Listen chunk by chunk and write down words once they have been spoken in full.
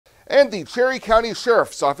And the Cherry County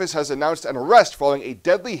Sheriff's Office has announced an arrest following a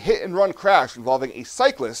deadly hit-and-run crash involving a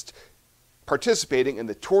cyclist participating in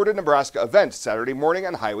the Tour de Nebraska event Saturday morning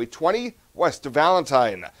on Highway 20 west of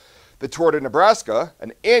Valentine. The Tour de Nebraska,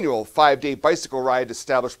 an annual 5-day bicycle ride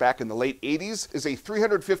established back in the late 80s, is a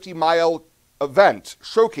 350-mile event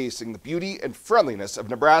showcasing the beauty and friendliness of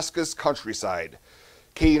Nebraska's countryside.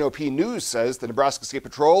 KNOP News says the Nebraska State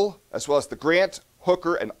Patrol, as well as the Grant,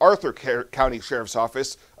 Hooker, and Arthur County Sheriff's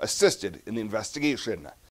Office, assisted in the investigation.